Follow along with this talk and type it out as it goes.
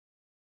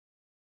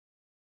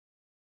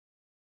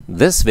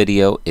This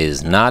video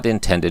is not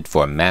intended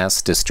for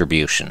mass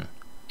distribution.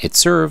 It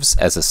serves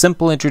as a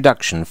simple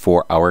introduction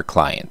for our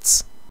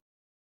clients.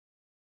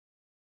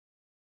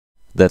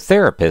 The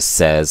therapist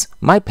says,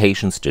 "My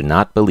patients do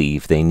not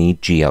believe they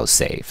need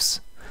Geo-Safes."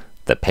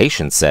 The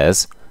patient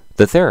says,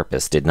 "The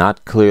therapist did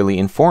not clearly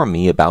inform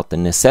me about the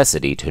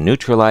necessity to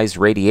neutralize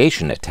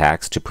radiation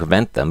attacks to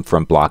prevent them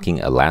from blocking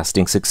a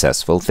lasting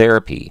successful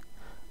therapy."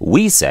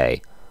 We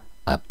say,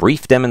 "A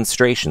brief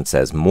demonstration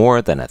says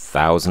more than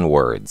 1,000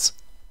 words."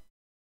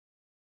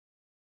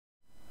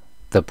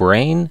 The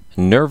brain,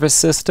 nervous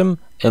system,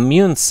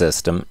 immune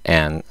system,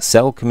 and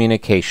cell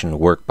communication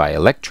work by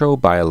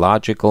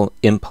electrobiological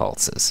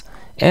impulses,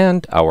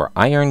 and our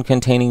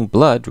iron-containing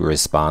blood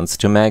responds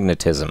to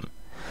magnetism.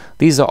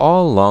 These are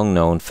all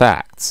long-known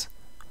facts.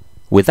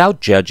 Without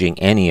judging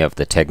any of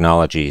the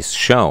technologies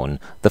shown,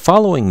 the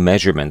following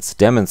measurements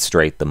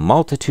demonstrate the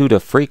multitude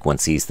of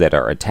frequencies that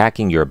are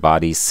attacking your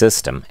body's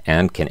system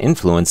and can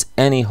influence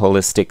any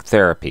holistic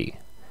therapy.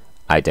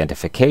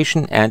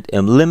 Identification and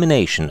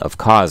elimination of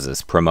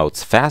causes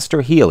promotes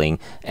faster healing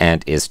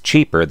and is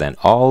cheaper than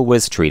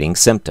always treating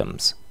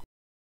symptoms.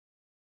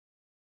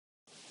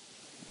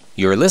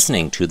 You're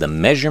listening to the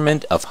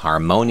measurement of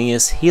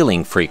harmonious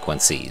healing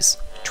frequencies,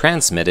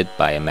 transmitted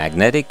by a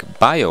magnetic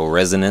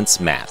bioresonance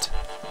mat.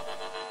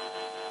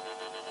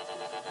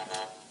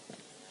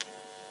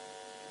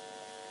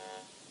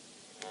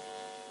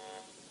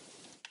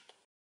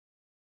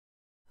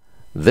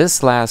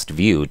 This last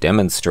view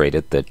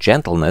demonstrated the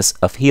gentleness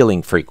of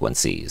healing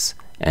frequencies,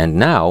 and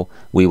now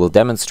we will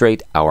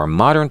demonstrate our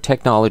modern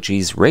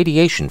technology's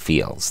radiation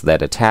fields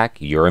that attack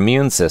your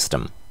immune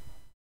system.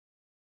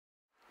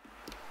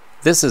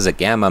 This is a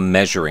gamma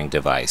measuring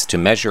device to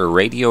measure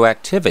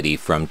radioactivity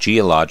from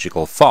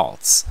geological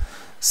faults.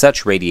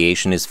 Such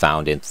radiation is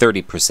found in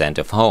 30%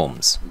 of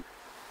homes.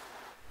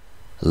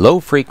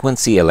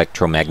 Low-frequency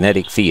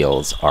electromagnetic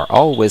fields are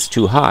always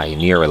too high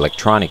near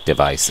electronic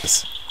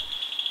devices.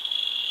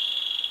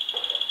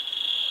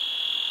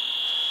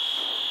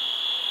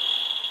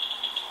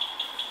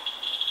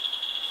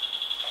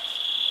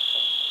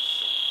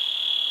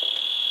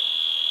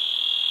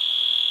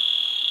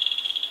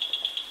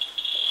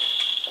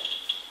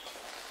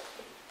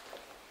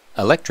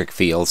 Electric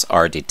fields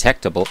are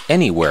detectable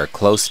anywhere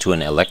close to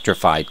an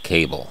electrified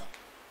cable.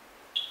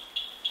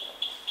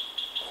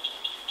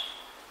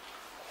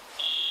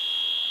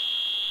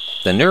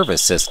 The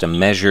nervous system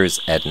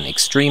measures at an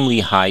extremely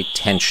high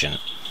tension,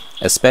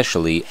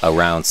 especially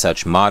around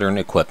such modern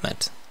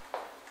equipment.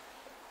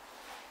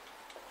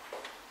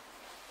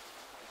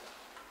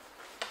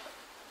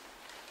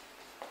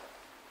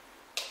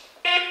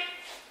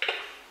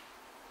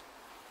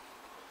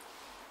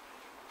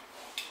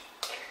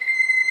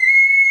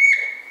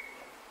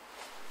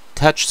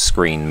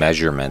 Touchscreen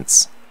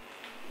measurements.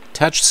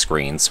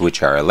 Touchscreens,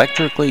 which are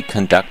electrically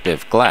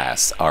conductive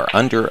glass, are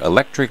under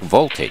electric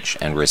voltage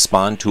and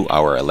respond to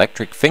our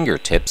electric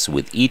fingertips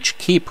with each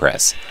key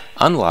press,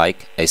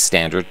 unlike a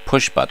standard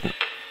push button.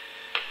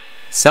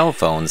 Cell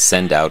phones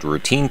send out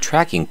routine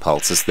tracking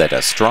pulses that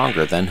are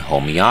stronger than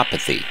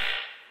homeopathy.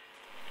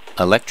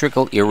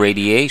 Electrical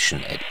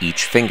irradiation at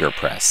each finger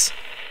press.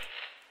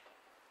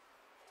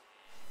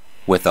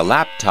 With a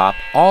laptop,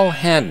 all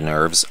hand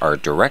nerves are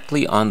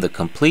directly on the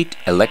complete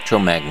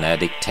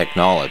electromagnetic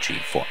technology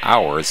for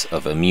hours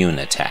of immune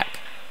attack.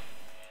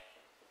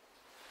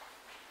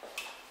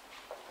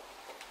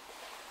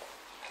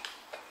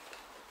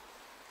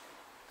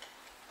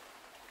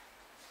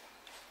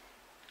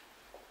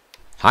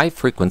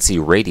 High-frequency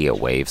radio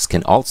waves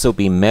can also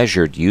be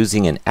measured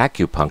using an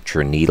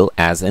acupuncture needle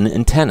as an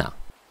antenna.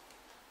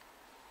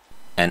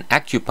 An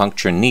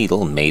acupuncture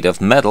needle made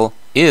of metal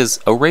is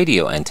a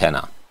radio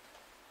antenna.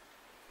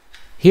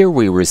 Here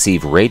we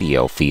receive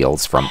radio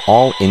fields from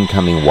all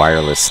incoming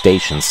wireless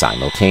stations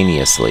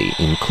simultaneously,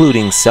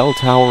 including cell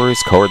towers,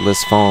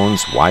 cordless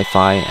phones,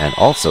 Wi-Fi, and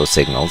also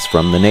signals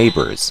from the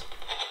neighbors.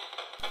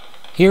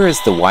 Here is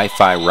the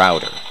Wi-Fi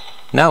router.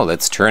 Now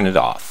let's turn it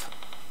off.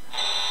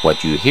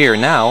 What you hear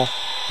now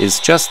is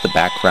just the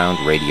background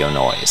radio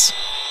noise.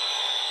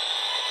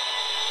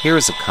 Here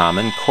is a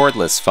common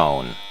cordless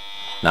phone.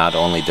 Not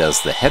only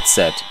does the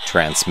headset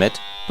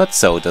transmit, but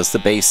so does the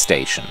base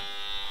station.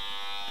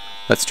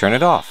 Let's turn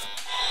it off.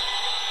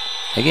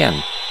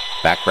 Again,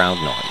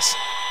 background noise.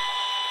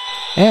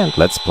 And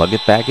let's plug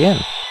it back in.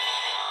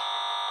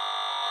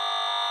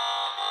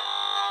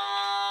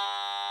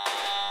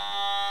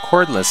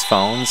 Cordless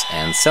phones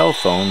and cell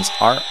phones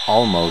are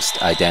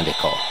almost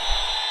identical.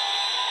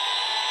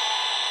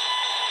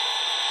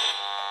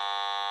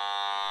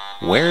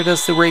 Where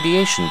does the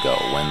radiation go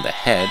when the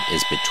head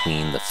is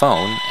between the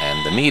phone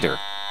and the meter?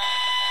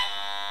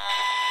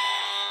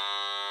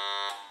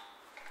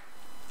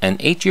 An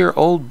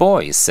 8-year-old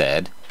boy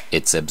said,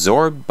 "It's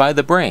absorbed by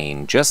the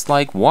brain just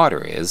like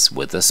water is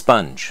with a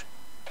sponge."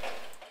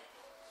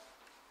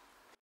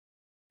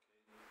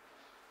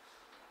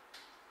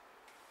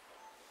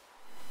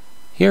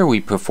 Here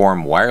we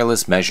perform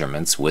wireless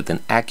measurements with an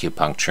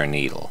acupuncture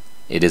needle.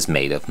 It is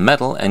made of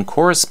metal and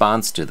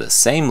corresponds to the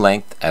same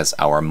length as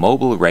our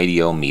mobile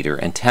radio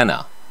meter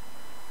antenna.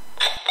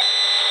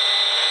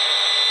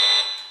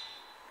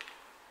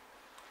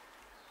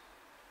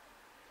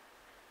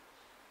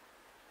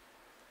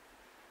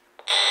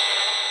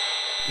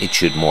 It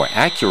should more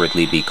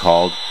accurately be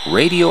called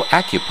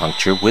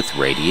radioacupuncture with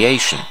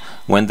radiation,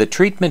 when the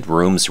treatment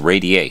room's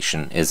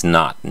radiation is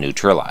not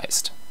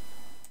neutralized.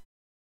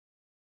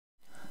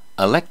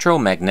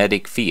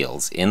 Electromagnetic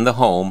fields in the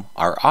home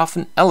are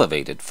often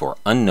elevated for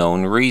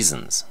unknown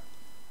reasons.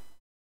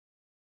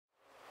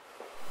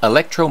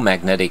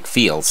 Electromagnetic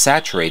fields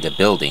saturate a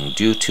building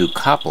due to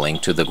coupling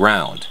to the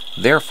ground.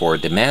 Therefore,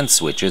 demand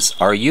switches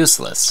are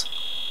useless.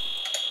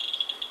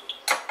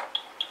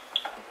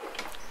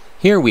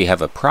 Here we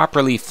have a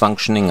properly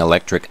functioning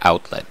electric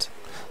outlet.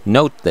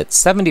 Note that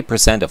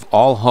 70% of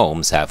all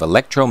homes have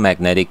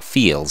electromagnetic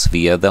fields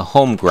via the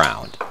home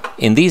ground.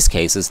 In these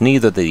cases,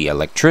 neither the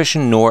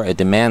electrician nor a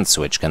demand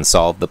switch can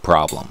solve the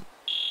problem.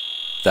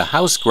 The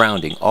house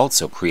grounding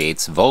also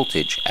creates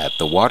voltage at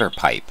the water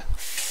pipe.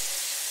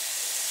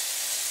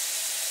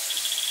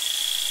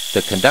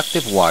 The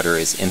conductive water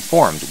is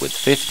informed with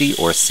 50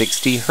 or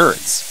 60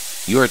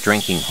 Hz. You are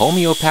drinking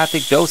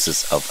homeopathic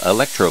doses of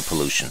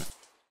electropollution.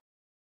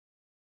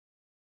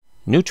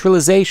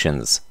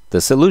 Neutralizations,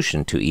 the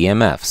solution to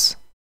EMFs.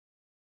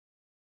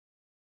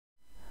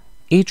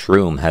 Each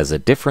room has a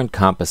different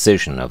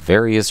composition of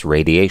various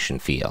radiation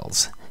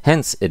fields.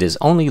 Hence, it is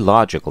only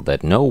logical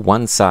that no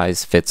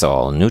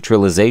one-size-fits-all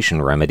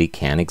neutralization remedy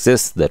can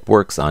exist that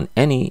works on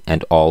any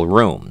and all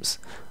rooms.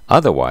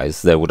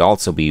 Otherwise, there would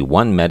also be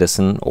one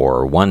medicine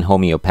or one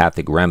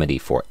homeopathic remedy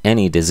for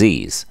any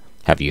disease.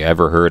 Have you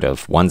ever heard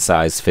of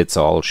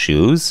one-size-fits-all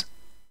shoes?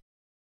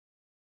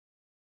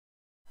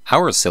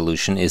 Our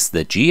solution is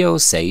the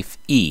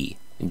Geo-Safe-E.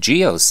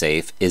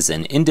 Geo-Safe is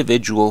an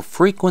individual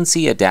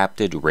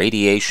frequency-adapted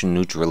radiation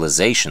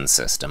neutralization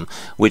system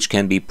which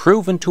can be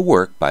proven to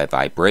work by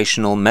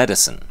vibrational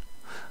medicine.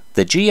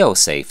 The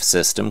Geo-Safe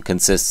system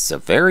consists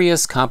of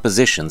various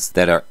compositions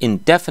that are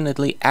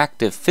indefinitely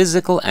active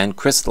physical and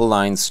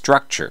crystalline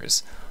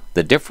structures.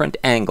 The different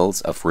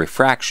angles of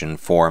refraction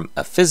form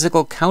a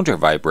physical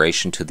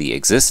counter-vibration to the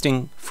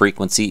existing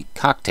frequency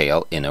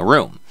cocktail in a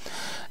room.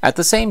 At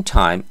the same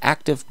time,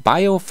 active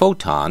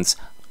biophotons,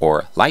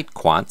 or light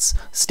quants,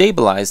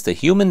 stabilize the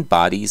human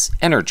body's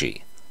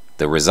energy.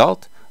 The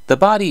result? The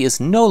body is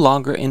no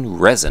longer in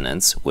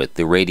resonance with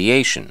the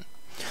radiation.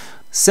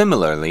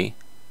 Similarly,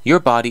 your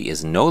body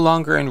is no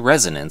longer in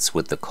resonance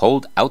with the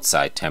cold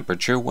outside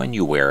temperature when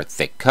you wear a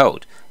thick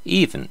coat,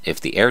 even if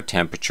the air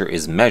temperature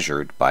is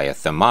measured by a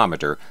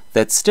thermometer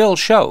that still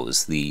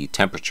shows the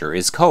temperature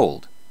is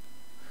cold.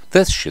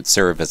 This should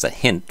serve as a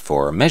hint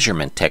for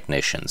measurement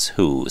technicians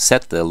who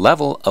set the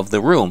level of the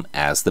room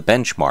as the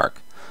benchmark.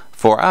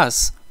 For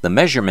us, the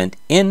measurement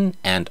in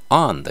and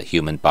on the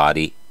human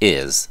body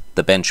is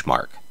the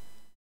benchmark.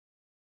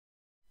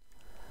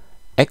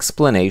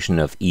 Explanation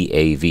of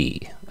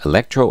EAV,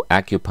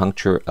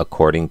 electroacupuncture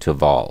according to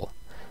Vol.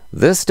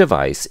 This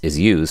device is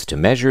used to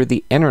measure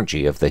the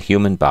energy of the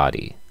human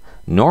body.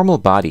 Normal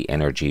body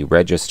energy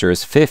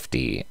registers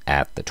 50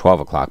 at the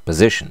 12 o'clock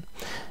position.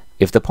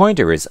 If the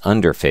pointer is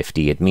under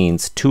 50, it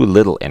means too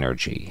little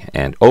energy,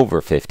 and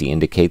over 50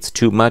 indicates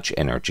too much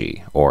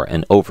energy, or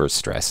an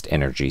overstressed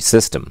energy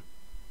system.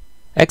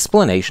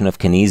 Explanation of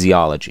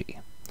kinesiology.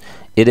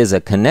 It is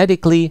a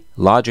kinetically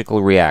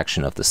logical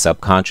reaction of the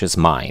subconscious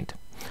mind.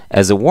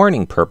 As a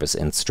warning purpose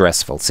in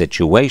stressful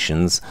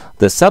situations,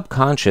 the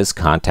subconscious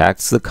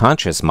contacts the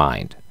conscious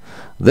mind.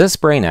 This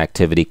brain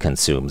activity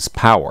consumes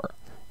power.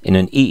 In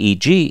an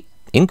EEG,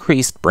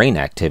 increased brain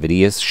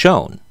activity is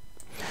shown.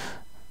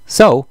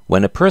 So,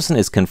 when a person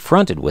is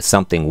confronted with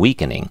something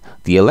weakening,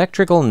 the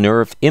electrical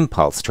nerve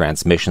impulse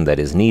transmission that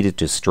is needed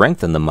to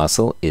strengthen the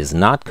muscle is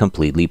not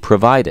completely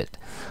provided.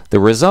 The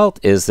result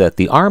is that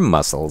the arm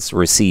muscles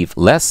receive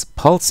less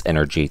pulse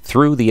energy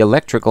through the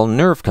electrical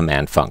nerve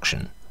command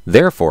function.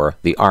 Therefore,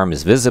 the arm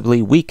is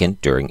visibly weakened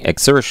during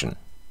exertion.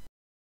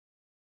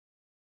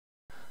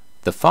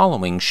 The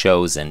following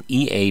shows an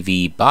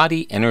EAV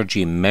body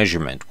energy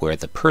measurement where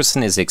the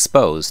person is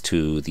exposed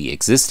to the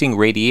existing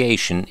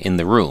radiation in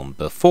the room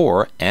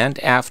before and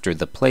after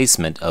the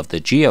placement of the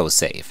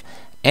Geo-Safe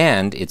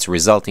and its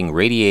resulting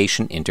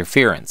radiation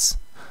interference.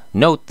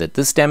 Note that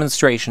this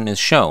demonstration is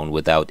shown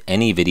without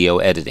any video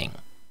editing.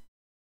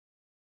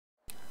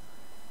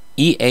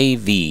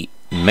 EAV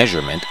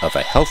measurement of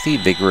a healthy,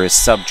 vigorous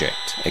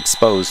subject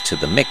exposed to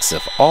the mix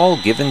of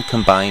all given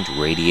combined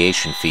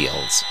radiation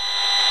fields.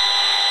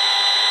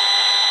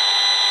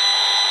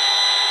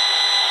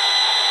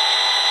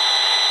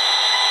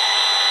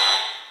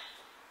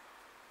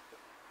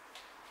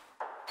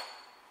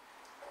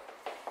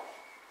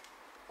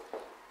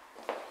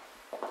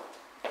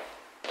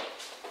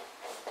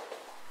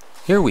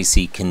 Here we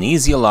see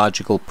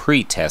kinesiological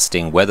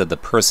pre-testing whether the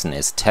person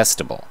is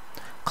testable.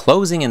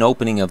 Closing and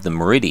opening of the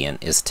meridian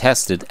is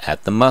tested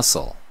at the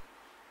muscle.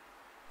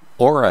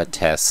 Aura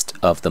test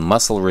of the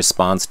muscle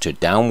response to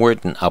downward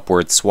and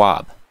upward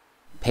swab.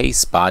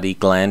 pace body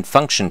gland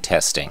function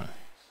testing.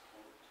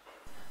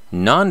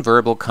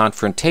 Nonverbal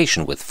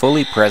confrontation with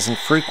fully present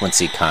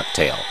frequency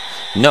cocktail.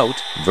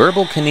 Note,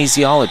 verbal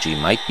kinesiology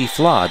might be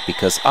flawed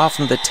because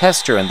often the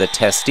tester and the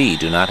testee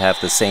do not have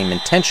the same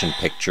intention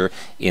picture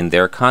in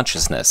their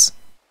consciousness.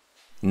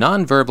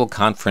 Nonverbal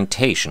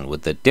confrontation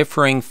with the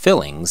differing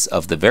fillings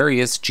of the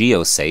various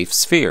Geo-Safe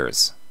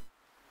spheres.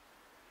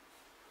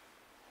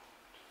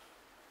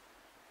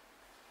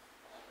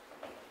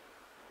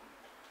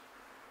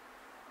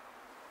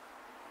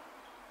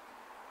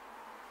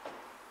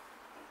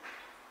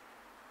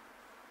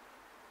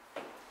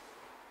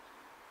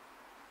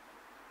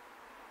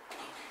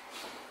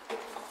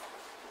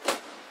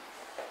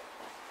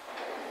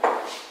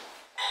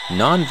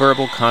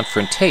 Nonverbal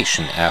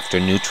confrontation after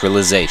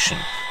neutralization.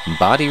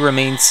 Body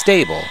remains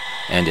stable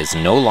and is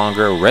no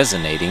longer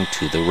resonating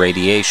to the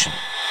radiation.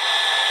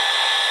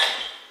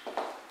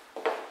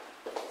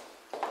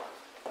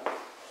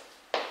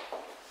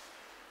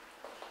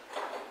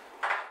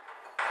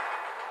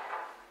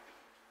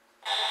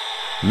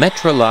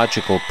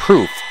 Metrological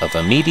proof of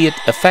immediate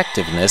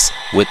effectiveness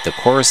with the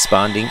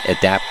corresponding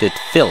adapted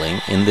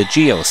filling in the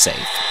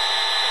Geo-Safe.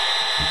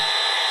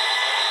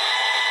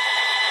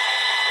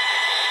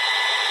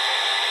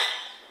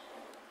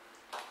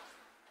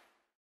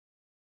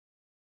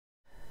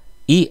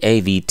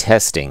 EAV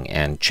testing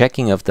and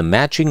checking of the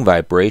matching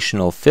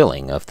vibrational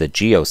filling of the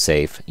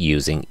Geo-Safe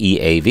using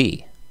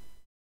EAV.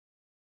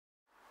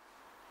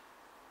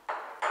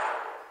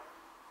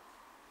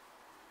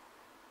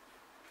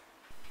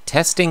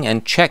 Testing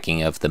and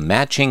checking of the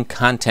matching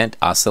content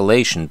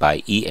oscillation by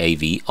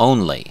EAV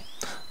only.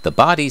 The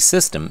body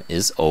system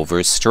is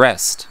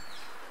overstressed.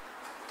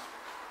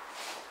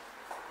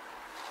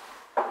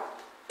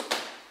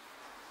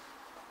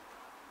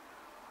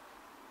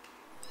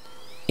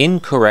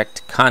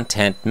 Incorrect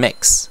content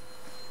mix.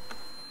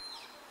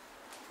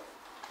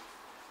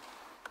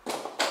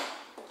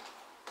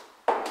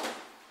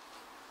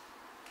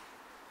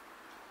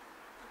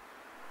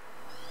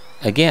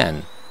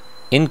 Again,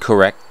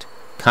 incorrect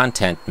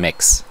content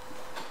mix.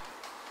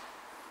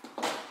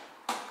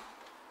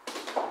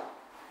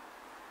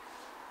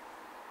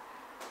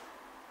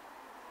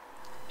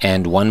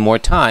 And one more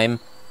time,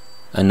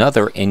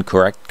 another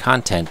incorrect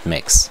content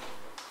mix.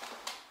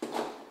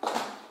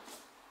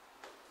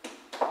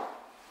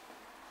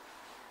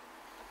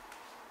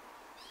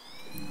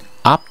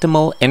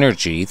 Optimal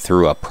energy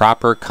through a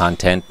proper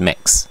content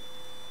mix.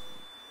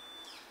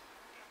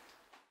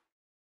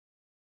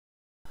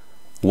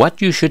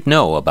 What you should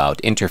know about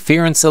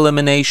interference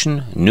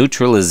elimination,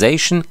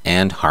 neutralization,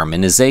 and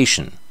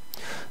harmonization.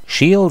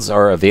 Shields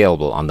are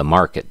available on the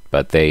market,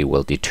 but they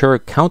will deter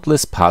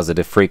countless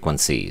positive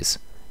frequencies.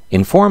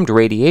 Informed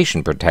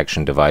radiation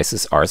protection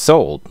devices are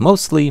sold,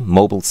 mostly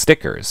mobile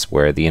stickers,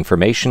 where the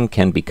information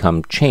can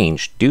become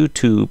changed due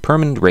to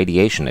permanent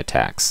radiation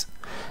attacks.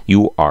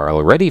 You are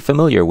already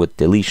familiar with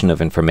deletion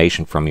of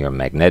information from your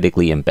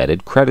magnetically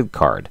embedded credit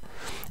card.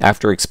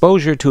 After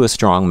exposure to a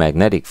strong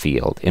magnetic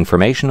field,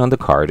 information on the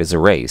card is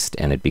erased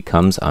and it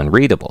becomes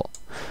unreadable.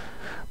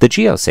 The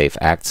Geo-Safe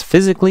acts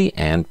physically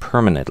and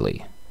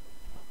permanently.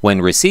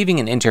 When receiving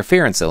an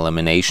interference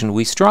elimination,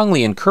 we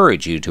strongly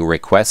encourage you to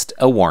request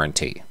a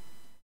warranty.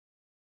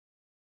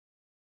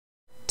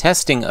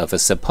 Testing of a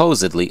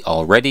supposedly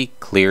already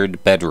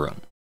cleared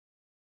bedroom.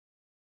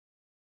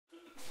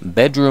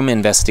 Bedroom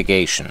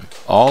investigation.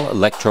 All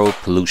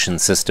electro-pollution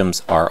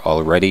systems are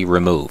already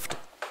removed.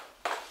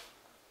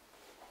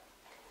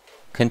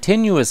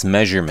 Continuous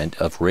measurement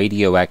of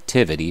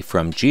radioactivity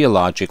from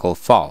geological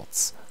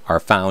faults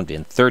are found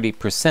in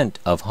 30%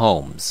 of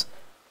homes.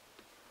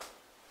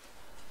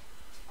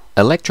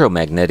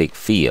 Electromagnetic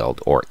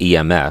field, or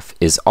EMF,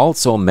 is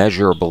also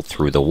measurable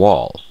through the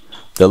wall.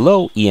 The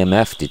low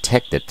EMF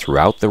detected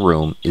throughout the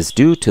room is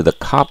due to the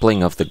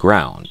coupling of the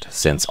ground,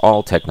 since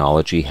all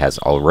technology has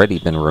already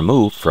been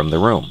removed from the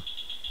room.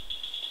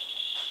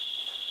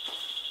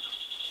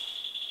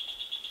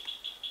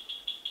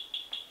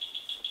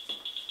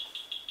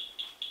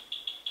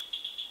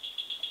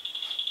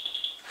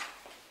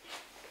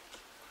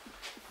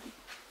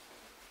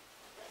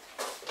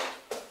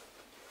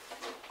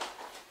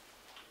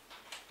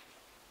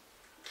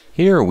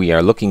 Here we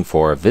are looking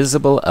for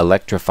visible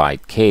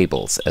electrified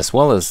cables as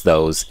well as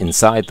those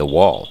inside the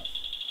wall.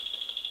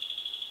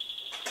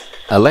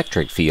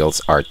 Electric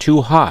fields are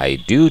too high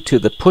due to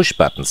the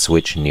push-button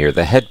switch near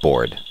the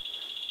headboard.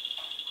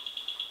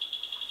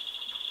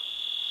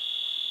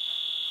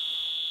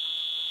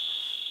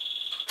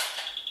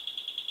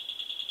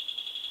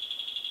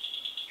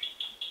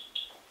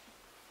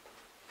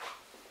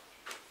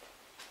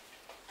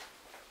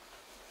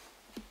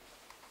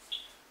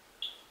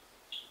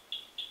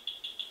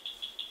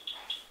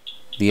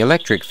 The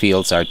electric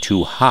fields are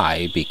too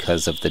high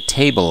because of the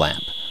table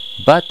lamp,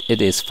 but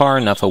it is far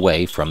enough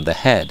away from the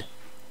head.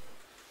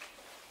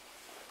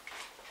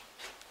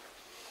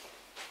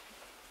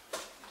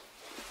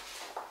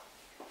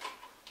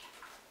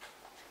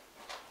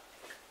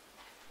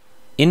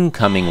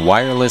 Incoming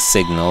wireless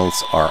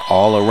signals are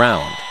all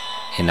around.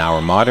 In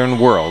our modern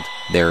world,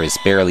 there is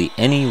barely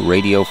any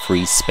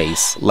radio-free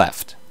space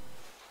left.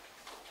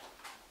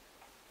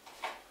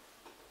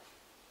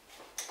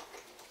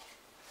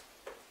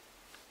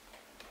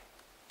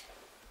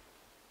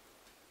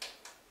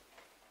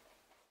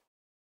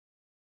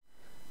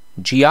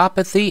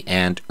 Geopathy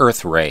and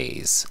Earth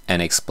rays, an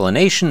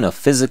explanation of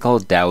physical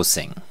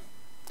dowsing.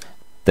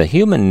 The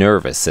human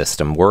nervous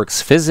system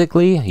works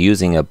physically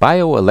using a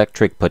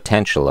bioelectric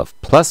potential of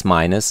plus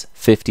minus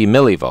 50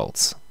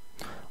 millivolts.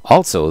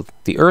 Also,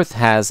 the Earth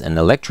has an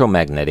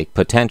electromagnetic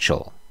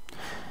potential.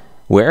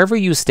 Wherever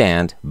you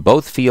stand,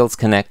 both fields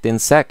connect in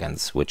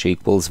seconds, which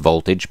equals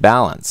voltage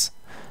balance.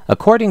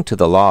 According to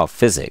the law of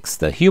physics,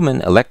 the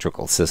human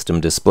electrical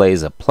system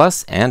displays a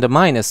plus and a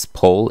minus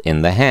pole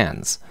in the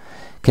hands.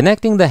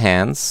 Connecting the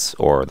hands,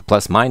 or the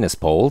plus-minus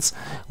poles,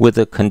 with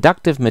a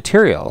conductive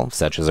material,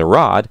 such as a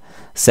rod,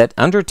 set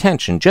under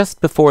tension just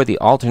before the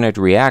alternate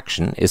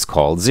reaction is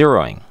called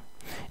zeroing.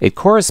 It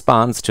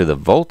corresponds to the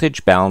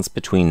voltage balance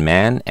between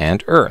man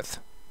and Earth.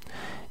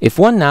 If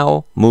one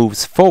now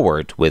moves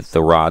forward with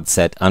the rod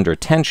set under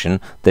tension,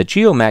 the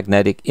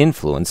geomagnetic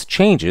influence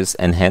changes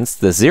and hence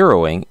the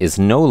zeroing is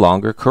no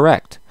longer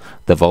correct.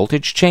 The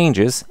voltage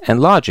changes, and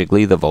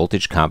logically the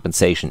voltage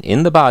compensation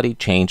in the body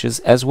changes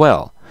as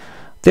well.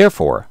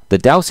 Therefore, the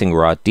dowsing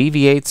rod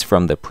deviates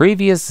from the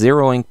previous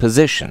zeroing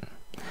position.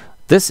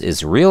 This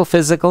is real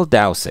physical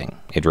dowsing.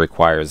 It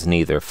requires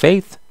neither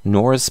faith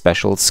nor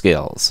special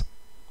skills.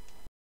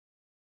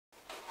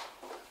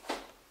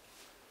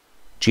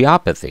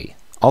 Geopathy,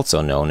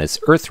 also known as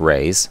Earth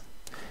rays.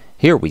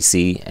 Here we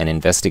see an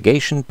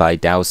investigation by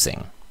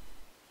dowsing.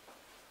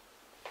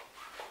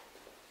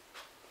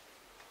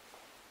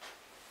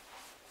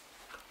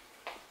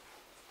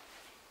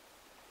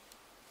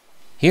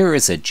 Here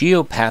is a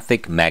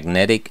geopathic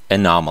magnetic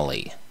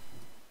anomaly.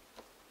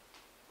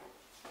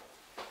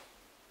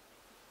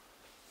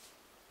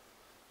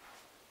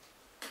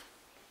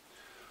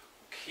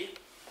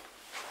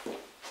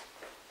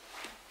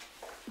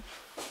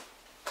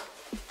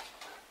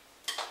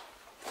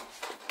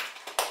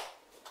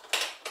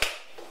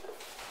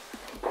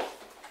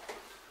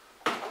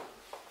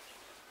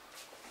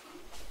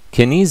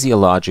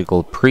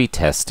 Kinesiological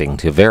pre-testing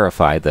to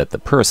verify that the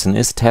person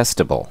is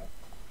testable.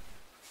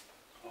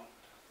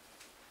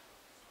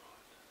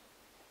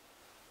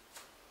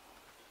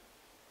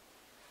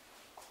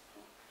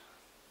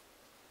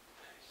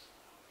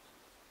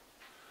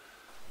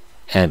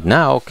 And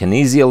now,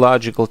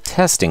 kinesiological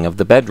testing of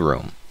the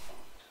bedroom.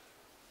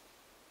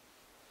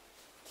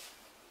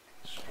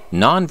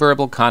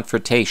 Nonverbal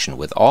confrontation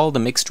with all the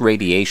mixed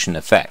radiation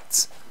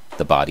effects.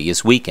 The body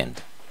is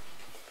weakened.